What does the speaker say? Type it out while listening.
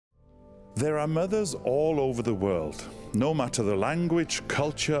There are mothers all over the world, no matter the language,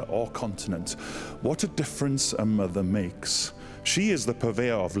 culture, or continent. What a difference a mother makes. She is the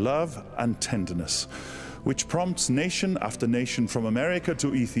purveyor of love and tenderness, which prompts nation after nation from America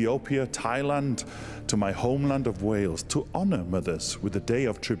to Ethiopia, Thailand, to my homeland of Wales, to honor mothers with a day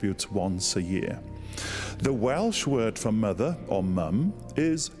of tribute once a year. The Welsh word for mother, or mum,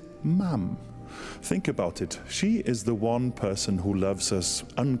 is mam. Think about it. She is the one person who loves us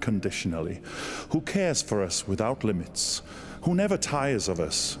unconditionally, who cares for us without limits, who never tires of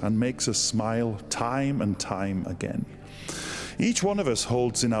us and makes us smile time and time again. Each one of us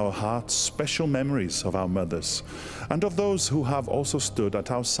holds in our hearts special memories of our mothers and of those who have also stood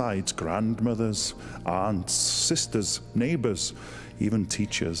at our sides, grandmothers, aunts, sisters, neighbors, even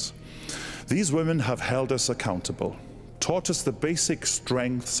teachers. These women have held us accountable, taught us the basic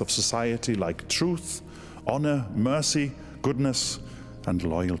strengths of society like truth, honor, mercy, goodness, and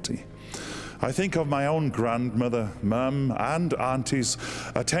loyalty. I think of my own grandmother, mum, and aunties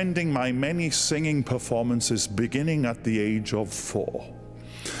attending my many singing performances beginning at the age of 4.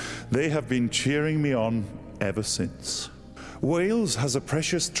 They have been cheering me on ever since. Wales has a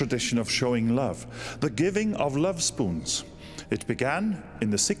precious tradition of showing love, the giving of love spoons. It began in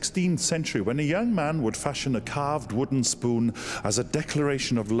the 16th century when a young man would fashion a carved wooden spoon as a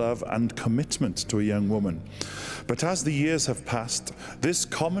declaration of love and commitment to a young woman. But as the years have passed, this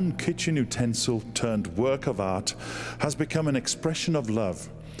common kitchen utensil turned work of art has become an expression of love.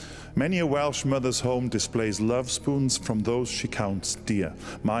 Many a Welsh mother's home displays love spoons from those she counts dear,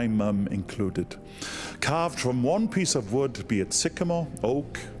 my mum included. Carved from one piece of wood, be it sycamore,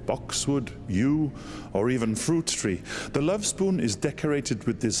 oak, boxwood, yew, or even fruit tree, the love spoon is decorated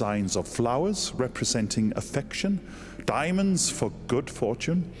with designs of flowers representing affection, diamonds for good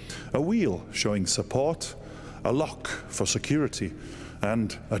fortune, a wheel showing support, a lock for security,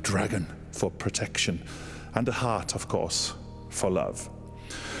 and a dragon for protection, and a heart, of course, for love.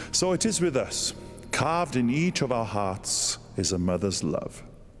 So it is with us. Carved in each of our hearts is a mother's love.